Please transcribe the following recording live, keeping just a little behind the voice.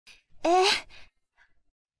哎，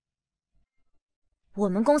我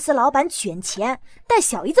们公司老板卷钱带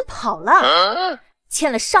小姨子跑了，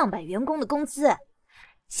欠了上百员工的工资，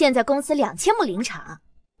现在公司2000亩林场，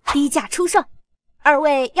低价出售，二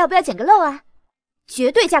位要不要捡个漏啊？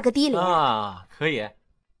绝对价格低廉啊！可以，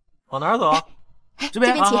往哪儿走？这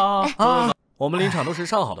边请。好，我们林场都是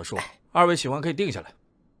上好的树，二位喜欢可以定下来。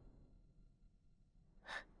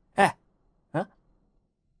哎，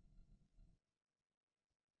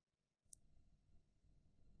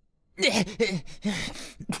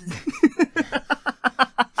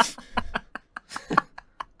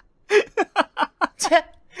切，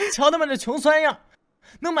瞧他们这穷酸样，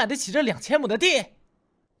能买得起这2000亩的地？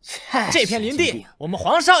这片林地我们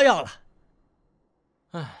皇上要了。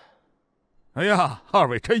哎呀，二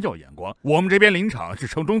位真有眼光！我们这边林场是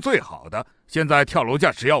城中最好的，现在跳楼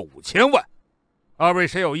价只要5000万。二位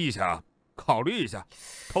谁有意向？考虑一下，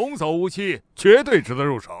童叟无欺，绝对值得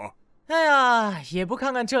入手。哎呀，也不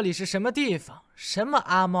看看这里是什么地方，什么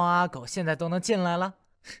阿猫阿狗现在都能进来了。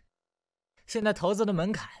现在投资的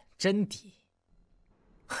门槛真低。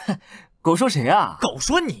狗说谁啊？狗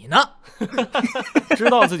说你呢。知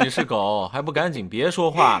道自己是狗，还不赶紧别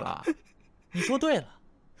说话了。你说对了，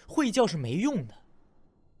会叫是没用的，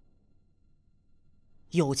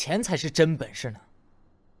有钱才是真本事呢。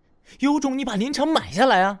有种你把林场买下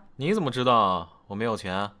来啊！你怎么知道我没有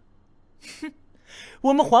钱啊？哼，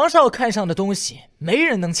我们皇上看上的东西，没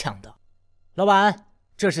人能抢的。老板，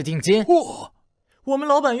这是定金。我们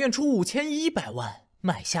老板愿出5100万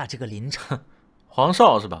买下这个林场。皇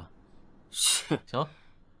少是吧？行，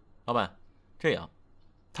老板，这样，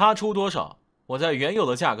他出多少，我在原有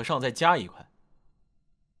的价格上再加1块。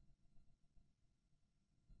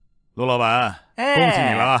陆老板，恭喜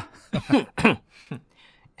你了！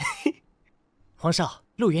皇少，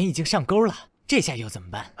陆源已经上钩了，这下又怎么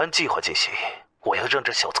办？按计划进行，我要让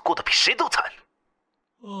这小子过得比谁都惨。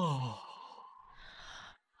哦。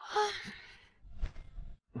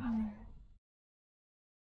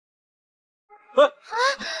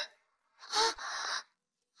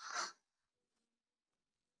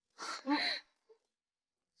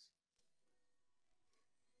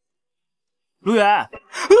陆源，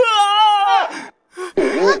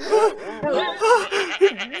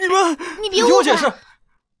你别误会，解释。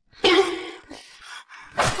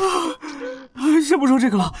先不说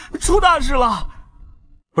这个了，出大事了！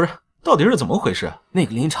不是，到底是怎么回事？那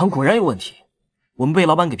个林场果然有问题，我们被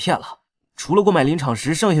老板给骗了。除了购买林场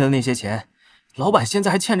时剩下的那些钱，老板现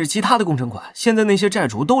在还欠着其他的工程款。现在那些债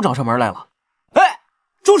主都找上门来了。哎，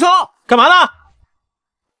住手！干嘛呢？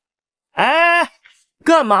哎，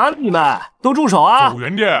干嘛呢？你们都住手啊！走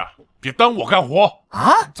远点，别耽误我干活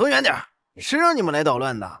啊！走远点，谁让你们来捣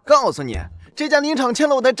乱的？告诉你，这家林场欠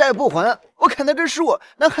了我的债不还，我看他这树，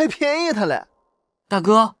那还便宜他了。大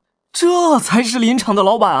哥，这才是林场的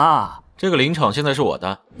老板啊！这个林场现在是我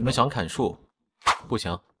的，你们想砍树，不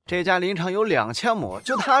行。这家林场有2000亩，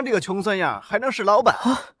就他这个穷酸样，还能是老板？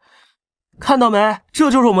看到没？这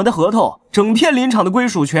就是我们的合同，整片林场的归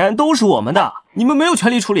属权都是我们的，你们没有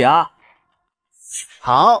权利处理啊！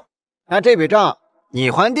好，那这笔账你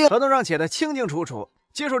还定。合同上写的清清楚楚，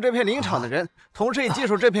接手这片林场的人，同时也接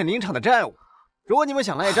手这片林场的债务。如果你们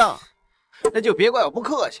想赖账，那就别怪我不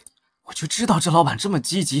客气。我就知道这老板这么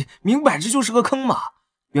积极，明摆着就是个坑嘛。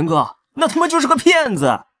元哥，那他妈就是个骗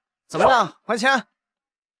子！怎么样？还钱？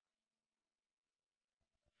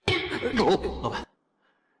老板，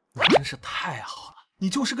你真是太好了，你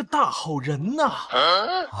就是个大好人呐！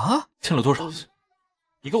啊，欠了多少？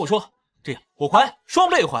你跟我说，这样我还双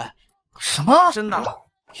倍还。什么？真的？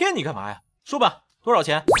骗你干嘛呀？说吧，多少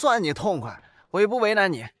钱？算你痛快，我也不为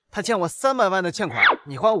难你。他欠我300万的欠款，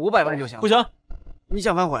你还500万就行。不行，你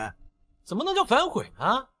想反悔？怎么能叫反悔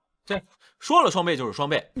呢？这说了双倍就是双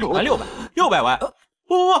倍，还600万。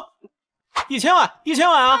不，1000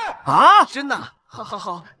万啊！啊，真的？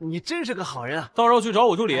好，你真是个好人啊！到时候去找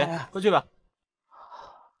我助理，快去吧。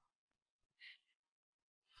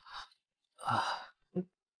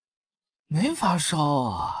没发烧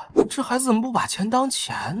啊？这孩子怎么不把钱当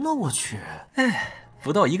钱呢？我去！哎，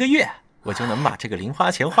不到1个月，我就能把这个零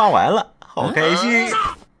花钱花完了，好开心！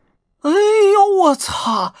哎呦，我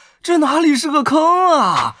操！这哪里是个坑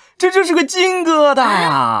啊？这就是个金疙瘩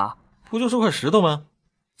呀！不就是块石头吗？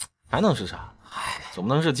还能是啥？总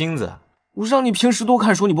不能是金子。我让你平时多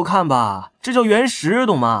看书，你不看吧？这叫原石，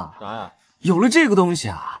懂吗？啥呀？有了这个东西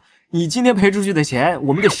啊，你今天赔出去的钱，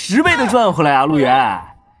我们得10倍的赚回来啊，陆源！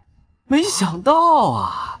没想到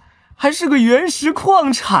啊，还是个原石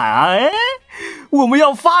矿产啊！哎，我们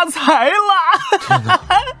要发财了！天哪，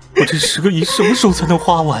我这10个亿什么时候才能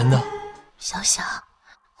花完呢？小小，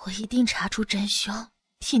我一定查出真凶，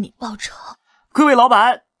替你报仇。各位老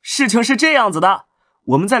板，事情是这样子的，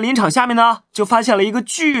我们在林场下面呢，就发现了一个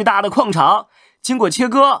巨大的矿场。经过切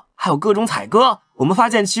割，还有各种采割，我们发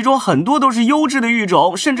现其中很多都是优质的育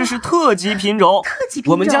种，甚至是特级品种。特级品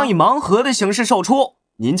种，我们将以盲盒的形式售出，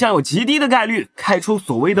您将有极低的概率开出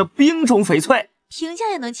所谓的冰种翡翠。评价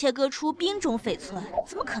也能切割出冰种翡翠？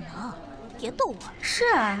怎么可能？别逗我！是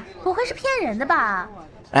啊，不会是骗人的吧？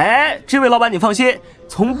哎，这位老板你放心，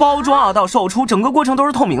从包装到售出，整个过程都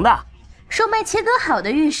是透明的。售卖切割好的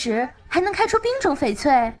玉石，还能开出冰种翡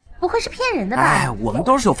翠？不会是骗人的吧？哎，我们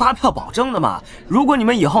都是有发票保证的嘛。如果你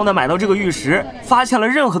们以后呢买到这个玉石，发现了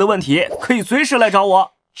任何的问题，可以随时来找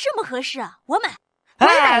我。这么合适啊，我买。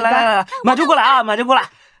哎，来，马就过来啊，马就过来，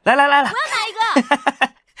来，我要买一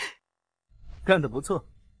个。干得不错，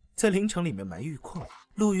在林场里面埋玉矿，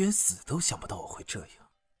陆远死都想不到我会这样。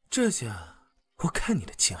这下我看你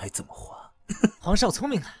的钱还怎么花。皇少聪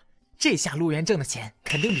明啊，这下陆源挣的钱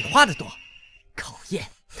肯定比花的多。考验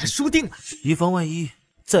他输定了。以防万一，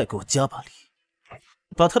再给我加把力，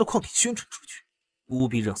把他的矿体宣传出去，务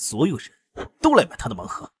必让所有人都来买他的盲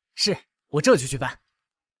盒。是，我这就去办。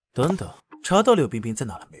等等，查到柳冰冰在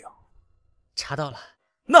哪了没有？查到了。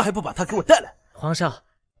那还不把他给我带来？皇少，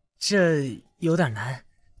这有点难，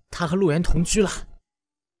他和陆源同居了。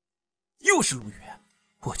又是陆源，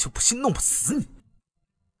我就不信弄不死你。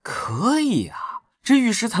可以啊，这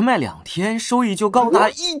玉石才卖2天，收益就高达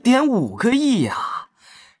1.5个亿呀！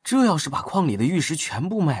这要是把矿里的玉石全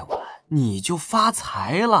部卖完，你就发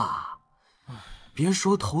财了。别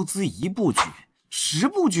说投资1部剧，10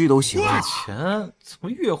部剧都行啊！这钱怎么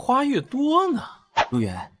越花越多呢？陆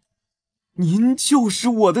源，您就是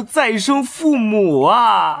我的再生父母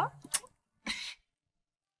啊！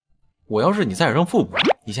我要是你再生父母，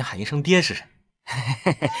你先喊一声爹试试。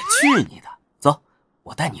去你的！走，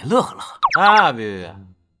我带你乐呵乐呵。啊，别，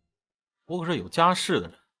我可是有家室的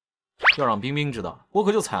人，要让冰冰知道，我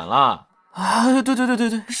可就惨了。啊，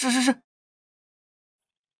对，是。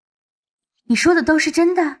你说的都是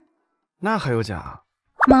真的？那还有假？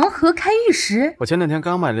盲盒开玉石，我前2天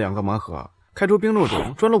刚买了2个盲盒，开出冰露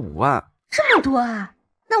种，赚了5万。这么多啊？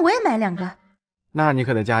那我也买2个。那你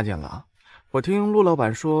可得加减了。我听陆老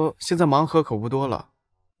板说，现在盲盒可不多了。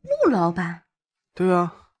陆老板？对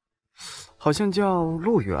啊，好像叫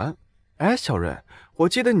陆源。哎，小瑞，我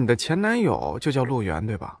记得你的前男友就叫陆源，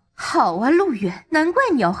对吧？好啊，陆源，难怪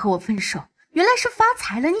你要和我分手，原来是发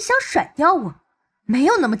财了，你想甩掉我？没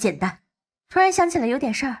有那么简单。突然想起来有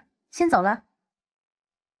点事儿，先走了。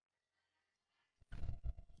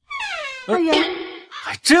阿元，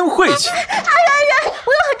还真晦气。阿元，我有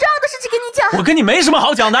很重要的事情跟你讲。我跟你没什么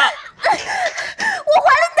好讲的。我怀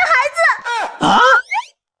了你的孩子。啊！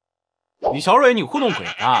李小蕊，你糊弄鬼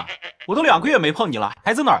啊！我都2个月没碰你了，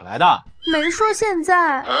孩子哪儿来的？没说现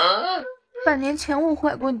在，半年前我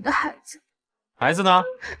怀过你的孩子。孩子呢？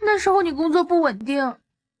那时候你工作不稳定，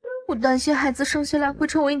我担心孩子生下来会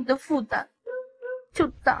成为你的负担，就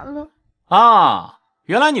打了。啊，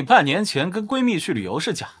原来你半年前跟闺蜜去旅游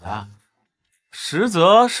是假的，实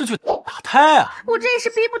则是去打胎啊！我这也是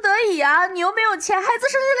逼不得已啊！你又没有钱，孩子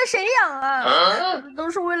生下来谁养啊？这都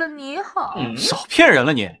是为了你好。少骗人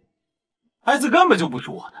了你！孩子根本就不是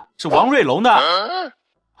我的，是王瑞龙的。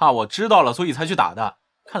怕我知道了，所以才去打的。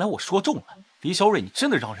看来我说中了，李小蕊，你真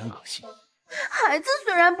的让人恶心。孩子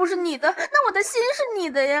虽然不是你的，那我的心是你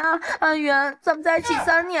的呀，阿元，咱们在一起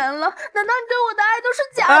3年了，难道你对我的爱都是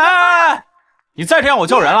假的吗？哎，你再这样我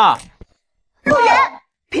叫人了。陆源，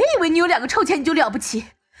别以为你有2个臭钱你就了不起，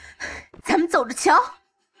咱们走着瞧。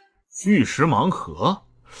玉石盲盒，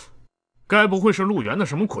该不会是陆源的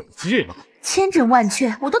什么诡计吧？千真万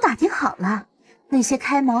确，我都打听好了，那些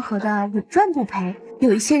开盲盒的稳赚不赔，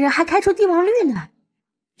有一些人还开出帝王绿呢。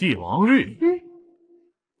帝王绿？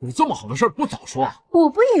你这么好的事不早说。我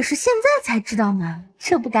不也是现在才知道吗？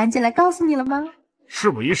这不赶紧来告诉你了吗？事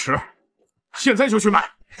不宜迟，现在就去买。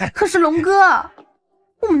可是龙哥，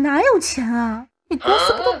我们哪有钱啊？你公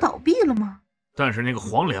司不都倒闭了吗？但是那个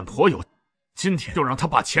黄脸婆有，今天就让她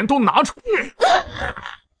把钱都拿出去。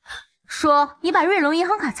说你把瑞龙银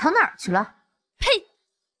行卡藏哪儿去了？呸！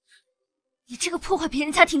你这个破坏别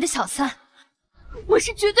人家庭的小三，我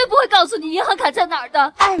是绝对不会告诉你银行卡在哪儿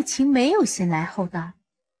的。爱情没有先来后到，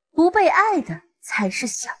不被爱的才是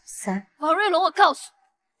小三。王瑞龙，我告诉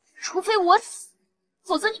你，除非我死，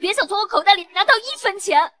否则你别想从我口袋里拿到1分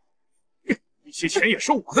钱。那些钱也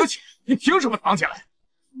是我的钱，你凭什么藏起来？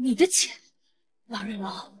你的钱，王瑞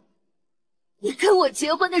龙，你跟我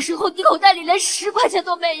结婚的时候，你口袋里连10块钱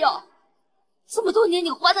都没有。这么多年，你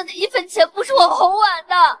花的哪1分钱不是我哄碗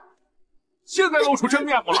的？现在露出真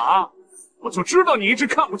面目了啊！我就知道你一直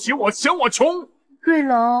看不起我，嫌我穷。瑞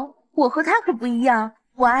龙，我和他可不一样，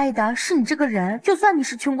我爱的是你这个人，就算你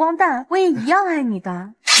是穷光蛋，我也一样爱你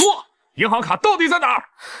的。说，银行卡到底在哪儿？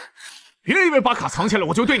别以为把卡藏起来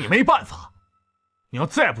我就对你没办法。你要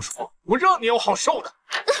再不说，我让你有好受的。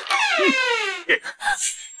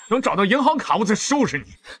等找到银行卡，我再收拾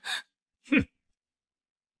你。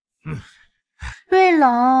瑞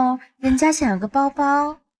龙，人家想要个包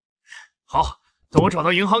包。好，等我找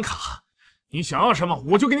到银行卡，你想要什么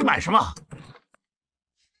我就给你买什么。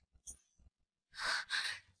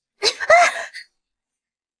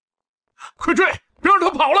快追，别让他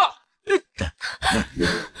跑了！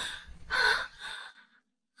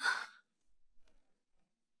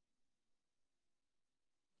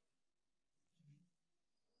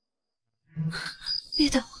别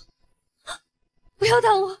打我！不要打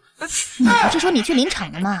我！你不是说你去临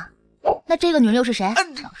场了吗？那这个女人又是谁？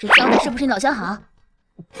老实交代，是不是你老相好？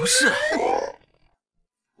不是，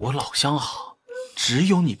我老相好，只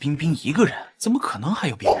有你冰冰一个人，怎么可能还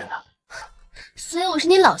有别人呢？所以我是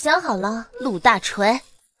你老相好了，陆大锤。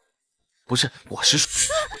不是，我是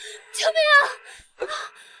说，救命啊！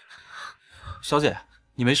小姐，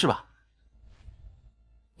你没事吧？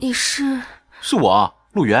你是？是我，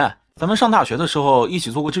陆源。咱们上大学的时候一起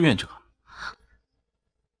做过志愿者，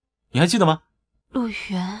你还记得吗？陆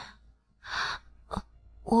源，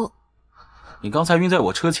我……你刚才晕在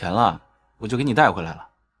我车前了，我就给你带回来了。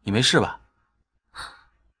你没事吧？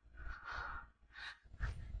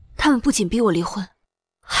他们不仅逼我离婚，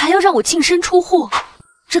还要让我净身出户，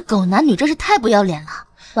这狗男女真是太不要脸了。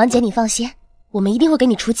王姐，你放心，我们一定会给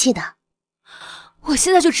你出气的。我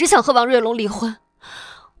现在就只想和王瑞龙离婚，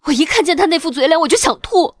我一看见他那副嘴脸我就想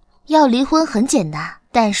吐。要离婚很简单，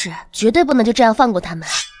但是绝对不能就这样放过他们。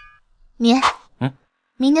你，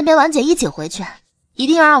明天陪王姐一起回去，一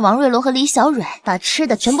定要让王瑞龙和李小蕊把吃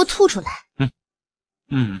的全部吐出来。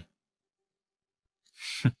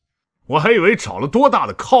我还以为找了多大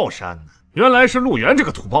的靠山呢，原来是陆源这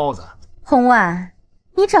个土包子。红婉，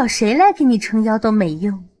你找谁来给你撑腰都没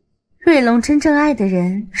用。瑞龙真正爱的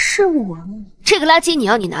人是我。这个垃圾你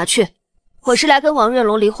要你拿去。我是来跟王瑞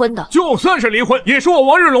龙离婚的，就算是离婚，也是我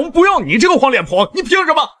王瑞龙不要你这个黄脸婆，你凭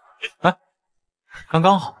什么？哎，刚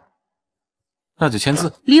刚好，那就签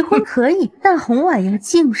字。离婚可以，但红婉要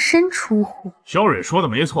净身出户。小蕊说的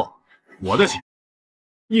没错，我的钱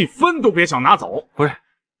一分都别想拿走。不是，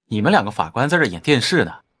你们两个法官在这演电视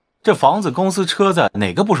呢。这房子、公司、车子，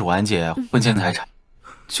哪个不是完结婚前财产？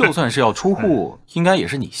就算是要出户，应该也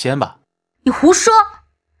是你先吧？你胡说，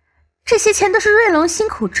这些钱都是瑞龙辛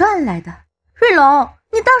苦赚来的。瑞龙，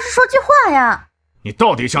你倒是说句话呀！你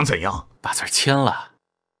到底想怎样？把字签了，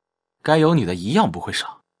该有你的一样不会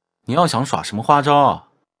少。你要想耍什么花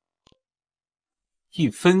招，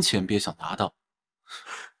一分钱别想拿到。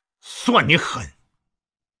算你狠！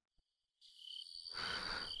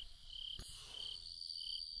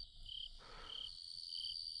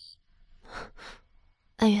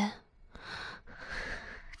安源，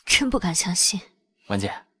真不敢相信。婉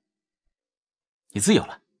姐，你自由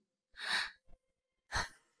了。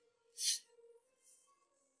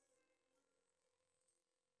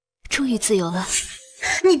终于自由了。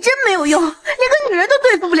你真没有用，连个女人都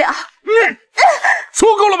对付不了。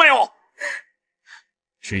说够了没有？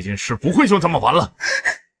这件事不会就这么完了。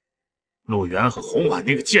陆源和红婉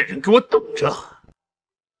那个贱人给我等着。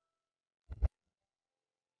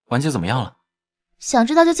婉姐怎么样了？想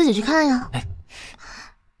知道就自己去看呀。哎，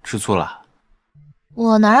吃醋了？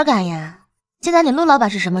我哪儿敢呀！现在你陆老板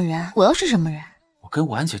是什么人，我又是什么人？我跟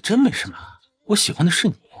婉姐真没什么，我喜欢的是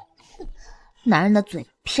你。男人的嘴，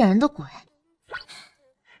骗人的鬼。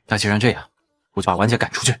那既然这样，我就把婉姐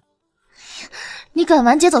赶出去。你赶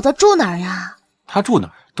婉姐走，她住哪儿呀？她住哪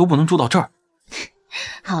儿都不能住到这儿。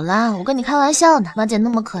好啦，我跟你开玩笑呢。婉姐那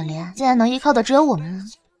么可怜，现在能依靠的只有我们了。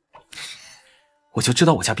我就知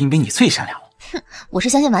道我家冰冰你最善良了。哼，我是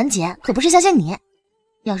相信婉姐，可不是相信你。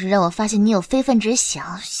要是让我发现你有非分之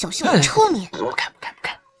想，小心我抽你！不看。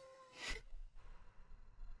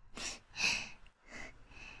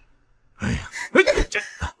哎呀，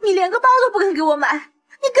你连个包都不肯给我买，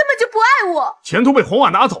你根本就不爱我。钱都被红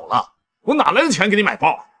婉拿走了，我哪来的钱给你买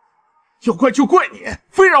包？要怪就怪你，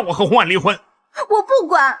非让我和红婉离婚。我不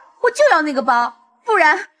管，我就要那个包，不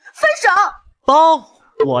然分手。包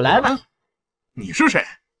我来买。你是谁？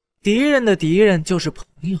敌人的敌人就是朋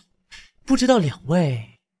友，不知道两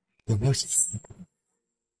位有没有想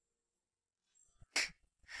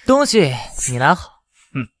东西你拿好。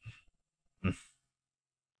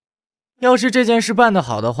要是这件事办得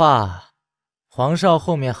好的话，皇少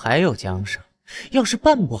后面还有奖赏；要是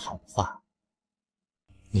办不好的话，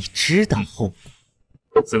你知道后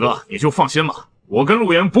果。四哥，你就放心吧，我跟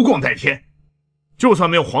陆源不共戴天，就算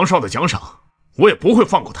没有皇少的奖赏，我也不会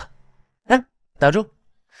放过他。哎，打住！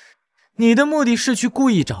你的目的是去故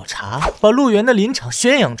意找茬，把陆源的林场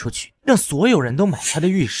宣扬出去，让所有人都买他的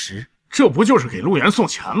玉石。这不就是给陆源送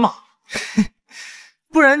钱吗？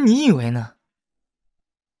不然你以为呢？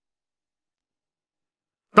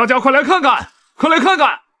大家快来看看，快来看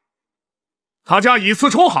看！他家以次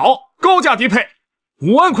充好，高价低配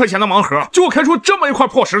，5万块钱的盲盒就开出这么一块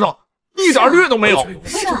破石头，一点绿都没有。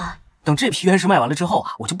是啊，等这批原石卖完了之后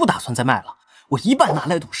啊，我就不打算再卖了，我一半拿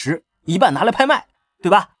来赌石，一半拿来拍卖，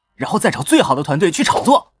对吧？然后再找最好的团队去炒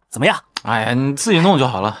作，怎么样？哎呀，你自己弄就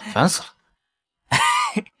好了，烦死了。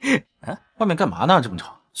哎，外面干嘛呢？这么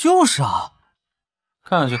吵。就是啊，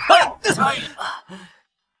看上去。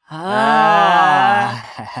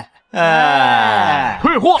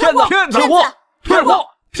退货！骗子！骗子！退货！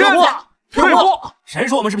骗子！退货！谁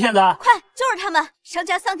说我们是骗子？快，就是他们！商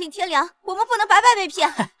家丧尽天良，我们不能白白被骗，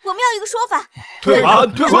我们要一个说法。退款！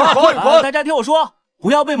退款！退款！大家听我说，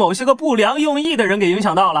不要被某些个不良用意的人给影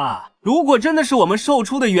响到了。如果真的是我们售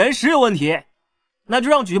出的原石有问题，那就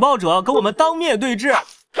让举报者跟我们当面对质。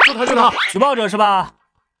就他！举报者是吧？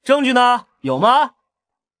证据呢？有吗？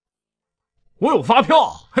我有发票，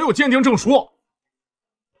还有鉴定证书。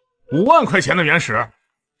5万块钱的原石，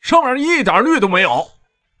上面一点绿都没有。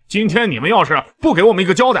今天你们要是不给我们一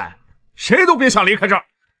个交代，谁都别想离开这儿。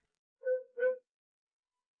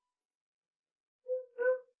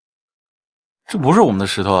这不是我们的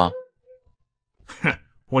石头啊！哼，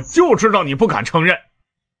我就知道你不敢承认。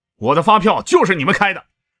我的发票就是你们开的。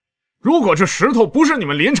如果这石头不是你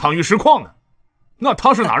们林场玉石矿的，那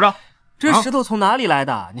它是哪儿的？这石头从哪里来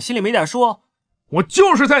的？你心里没点数？我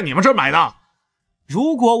就是在你们这儿买的。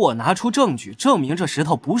如果我拿出证据证明这石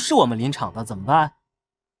头不是我们林场的，怎么办？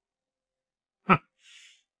哼，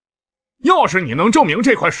要是你能证明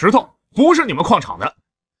这块石头不是你们矿场的，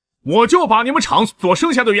我就把你们厂所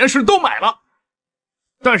剩下的原石都买了。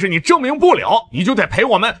但是你证明不了，你就得赔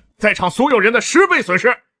我们在场所有人的10倍损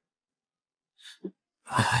失。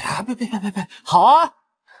哎呀，别，好啊！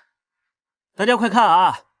大家快看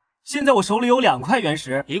啊！现在我手里有2块原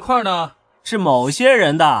石，一块呢是某些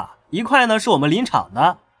人的，一块呢是我们林场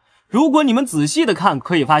的。如果你们仔细的看，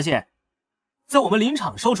可以发现，在我们林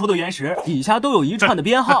场售出的原石底下都有一串的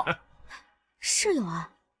编号。是有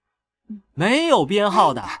啊，没有编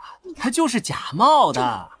号的，它就是假冒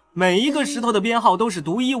的。每一个石头的编号都是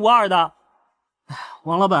独一无二的。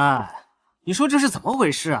王老板，你说这是怎么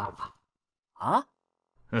回事啊？啊？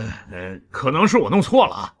可能是我弄错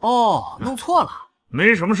了啊。哦，弄错了。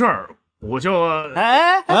没什么事儿，我就……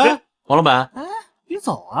哎，王老板，哎，别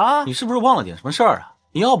走啊！你是不是忘了点什么事儿啊？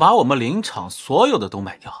你要把我们林场所有的都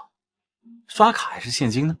买掉，刷卡还是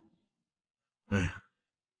现金呢？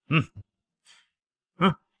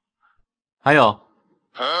还有，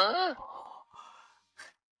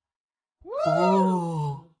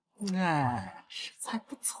哦，哎，食材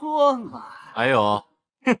不错嘛。还有，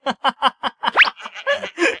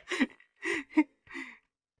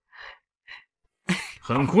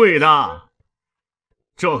很贵的，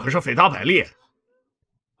这可是斐达百利。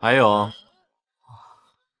还有，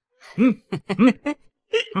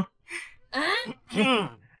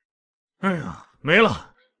哎呀，没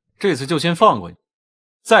了，这次就先放过你，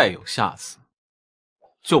再有下次，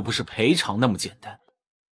就不是赔偿那么简单。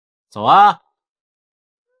走啊，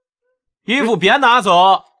衣服别拿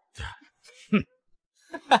走。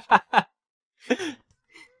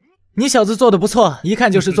你小子做的不错，一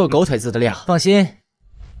看就是做狗腿子的料。放心，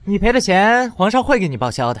你赔的钱皇上会给你报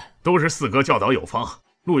销的。都是四哥教导有方，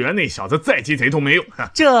陆源那小子再鸡贼都没用。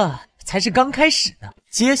这才是刚开始呢，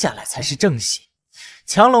接下来才是正戏。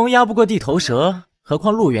强龙压不过地头蛇，何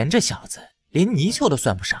况陆源这小子连泥鳅都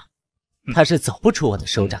算不上，他是走不出我的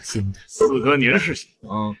手掌心的。四哥您是想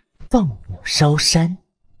放火烧山？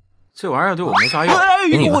这玩意儿对我没啥用。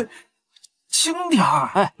给你吧，轻点儿。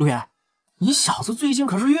哎，陆源，你小子最近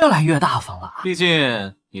可是越来越大方了。毕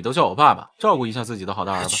竟你都叫我爸爸，照顾一下自己的好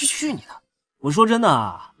大儿子。去你的！我说真的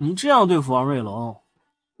啊，你这样对付王瑞龙，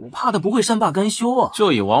我怕他不会善罢甘休啊。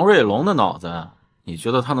就以王瑞龙的脑子，你觉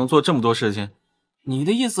得他能做这么多事情？你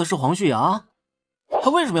的意思是黄旭阳？他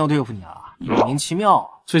为什么要对付你啊？莫名其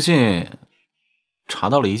妙。最近查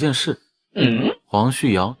到了一件事，黄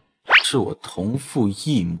旭阳是我同父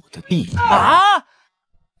异母的弟弟啊！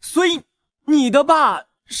所以你的爸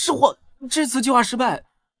是我这次计划失败，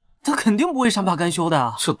他肯定不会善罢甘休的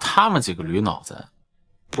啊！就他们几个驴脑子，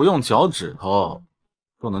不用脚趾头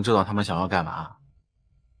都能知道他们想要干嘛。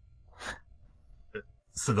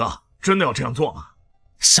四哥，真的要这样做吗？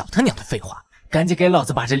少他娘的废话，赶紧给老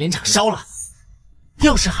子把这林场烧了！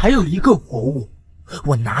要是还有一个活物，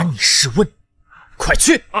我拿你试问！快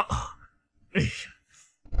去！啊！哎呀！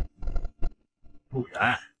陆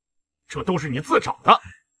源，这都是你自找的。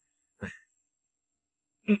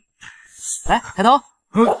来，抬头。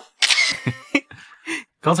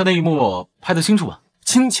刚才那一幕拍得清楚吗？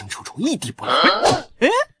清清楚楚，一滴不漏。哎，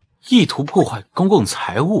意图破坏公共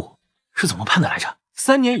财物是怎么判的来着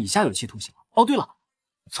？3年以下有期徒刑。哦，对了，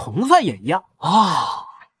从犯也一样。哦，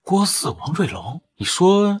郭汜、王瑞龙，你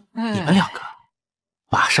说你们2个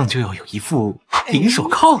马上就要有一副银手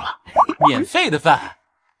铐了，免费的饭，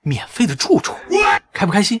免费的住处，开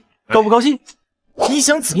不开心？高不高兴？你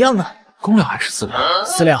想怎样啊？公料还是私料？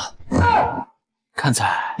私料。看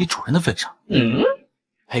在你主人的份上，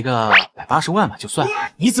赔个180万嘛，就算。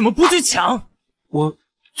你怎么不去抢？我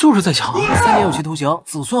就是在抢。3年有期徒刑，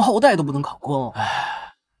子孙后代都不能考公。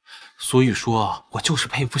哎，所以说我就是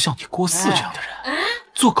佩服像你郭汜这样的人，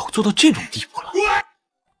做狗做到这种地步了，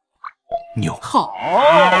牛。好，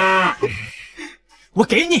我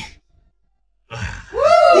给你。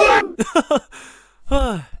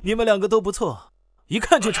哎，你们2个都不错，一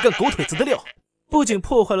看就是干狗腿子的料。不仅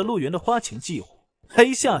破坏了陆源的花钱计划，还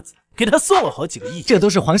一下子给他送了好几个亿。这都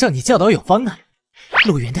是皇上你教导有方啊！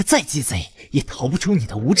陆源他再鸡贼，也逃不出你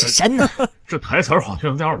的五指山呐。这台词好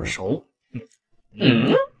像有点耳熟。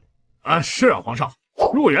是啊，皇上，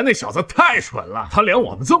陆源那小子太蠢了，他连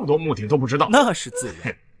我们这么多目的都不知道。那是自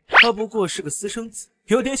然，他不过是个私生子，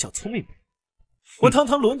有点小聪明。我堂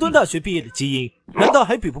堂伦敦大学毕业的基因，难道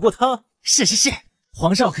还比不过他？是，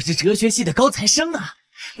皇上可是哲学系的高材生啊！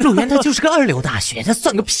陆源他就是个2流大学，他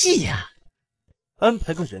算个屁呀！安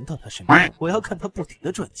排个人到他身边，我要看他不停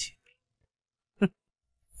的赚钱。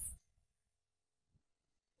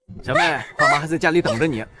小妹，爸妈还在家里等着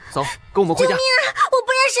你，走，跟我们回家。救命啊！我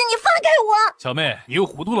不认识你，放开我！小妹，你又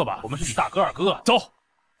糊涂了吧？我们是你大哥二哥，走。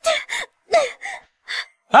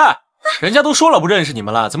哎，人家都说了不认识你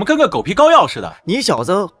们了，怎么跟个狗皮膏药似的？你小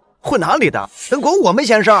子混哪里的？跟管我们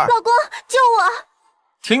闲事儿！老公，救我！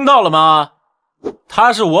听到了吗？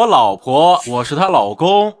她是我老婆，我是她老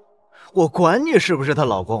公。我管你是不是她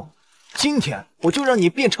老公，今天我就让你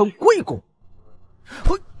变成贵公。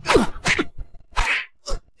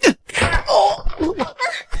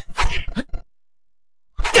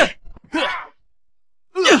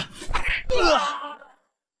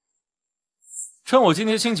趁我今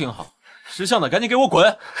天心情好，识相的赶紧给我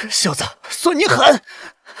滚！小子，算你狠！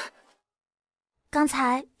刚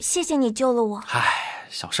才谢谢你救了我。唉，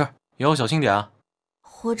小事儿，以后小心点啊。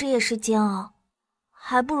活着也是煎熬，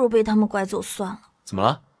还不如被他们拐走算了。怎么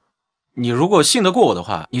了？你如果信得过我的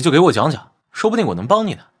话，你就给我讲讲，说不定我能帮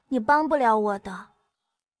你呢。你帮不了我的，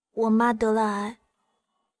我妈得了癌，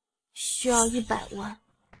需要100万。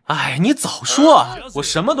哎，你早说啊！我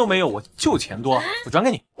什么都没有，我就钱多，我转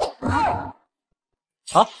给你。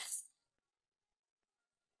好，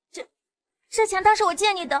这钱当时我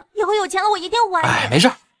借你的，以后有钱了我一定还你。哎，没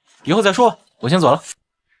事，以后再说吧，我先走了。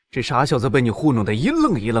这傻小子被你糊弄得一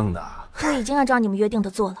愣一愣的。我已经按照你们约定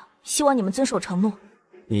的做了，希望你们遵守承诺。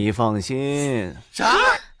你放心。啥？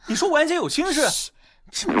你说婉姐有心事？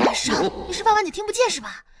这么大声，你是怕婉姐听不见是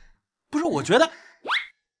吧？不是，我觉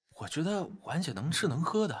得婉姐能吃能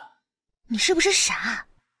喝的。你是不是傻？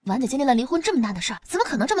婉姐经历了离婚这么大的事儿，怎么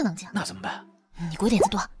可能这么冷静？那怎么办？你鬼点子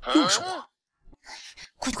多，又是我。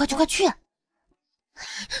快去！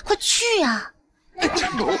快去呀！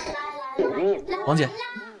王姐，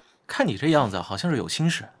看你这样子，好像是有心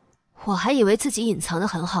事。我还以为自己隐藏得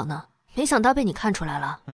很好呢，没想到被你看出来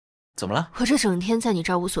了。怎么了？我这整天在你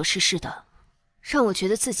这儿无所事事的，让我觉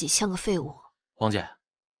得自己像个废物。王姐，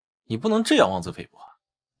你不能这样妄自菲薄。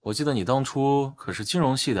我记得你当初可是金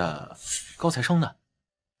融系的高材生呢，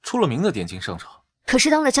出了名的电竞上手。可是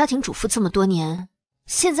当了家庭主妇这么多年，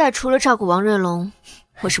现在除了照顾王瑞龙，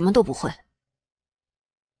我什么都不会。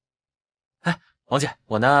哎，王姐，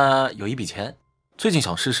我呢有一笔钱，最近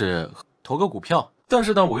想试试投个股票，但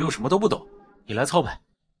是呢我又什么都不懂，你来操盘，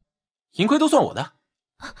盈亏都算我的。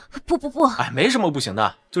不，哎，没什么不行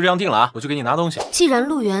的，就这样定了啊，我去给你拿东西。既然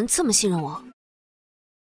陆源这么信任我，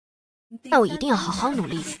那我一定要好好努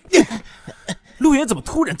力。陆源怎么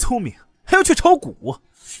突然聪明，还要去炒股？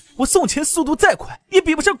我送钱速度再快，也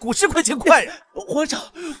比不上股市快钱快呀！皇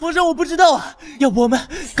上，我不知道啊，要不我们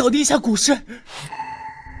搞定一下股市？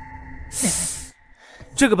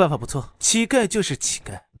这个办法不错，乞丐就是乞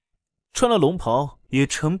丐，穿了龙袍也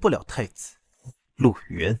成不了太子。陆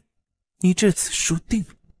源，你这次输定了。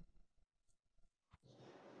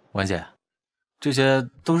婉姐，这些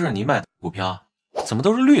都是你买的股票，怎么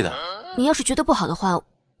都是绿的？你要是觉得不好的话，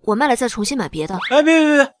我卖了再重新买别的。哎，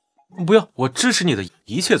别，不用，我支持你的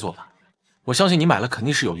一切做法。我相信你买了肯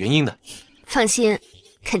定是有原因的。放心，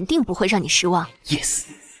肯定不会让你失望。 Yes，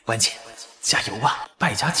 婉姐，加油吧！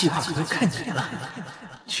败家计划就该看你了。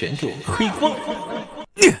全给我亏光！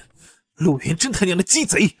陆源真他娘的鸡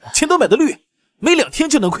贼，钱都买的绿，没2天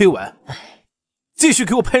就能亏完。继续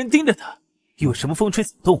给我派人盯着他，有什么风吹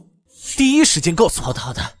草动，第一时间告诉我。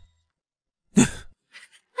好的。哎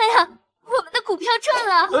呀，我们的股票赚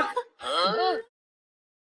了！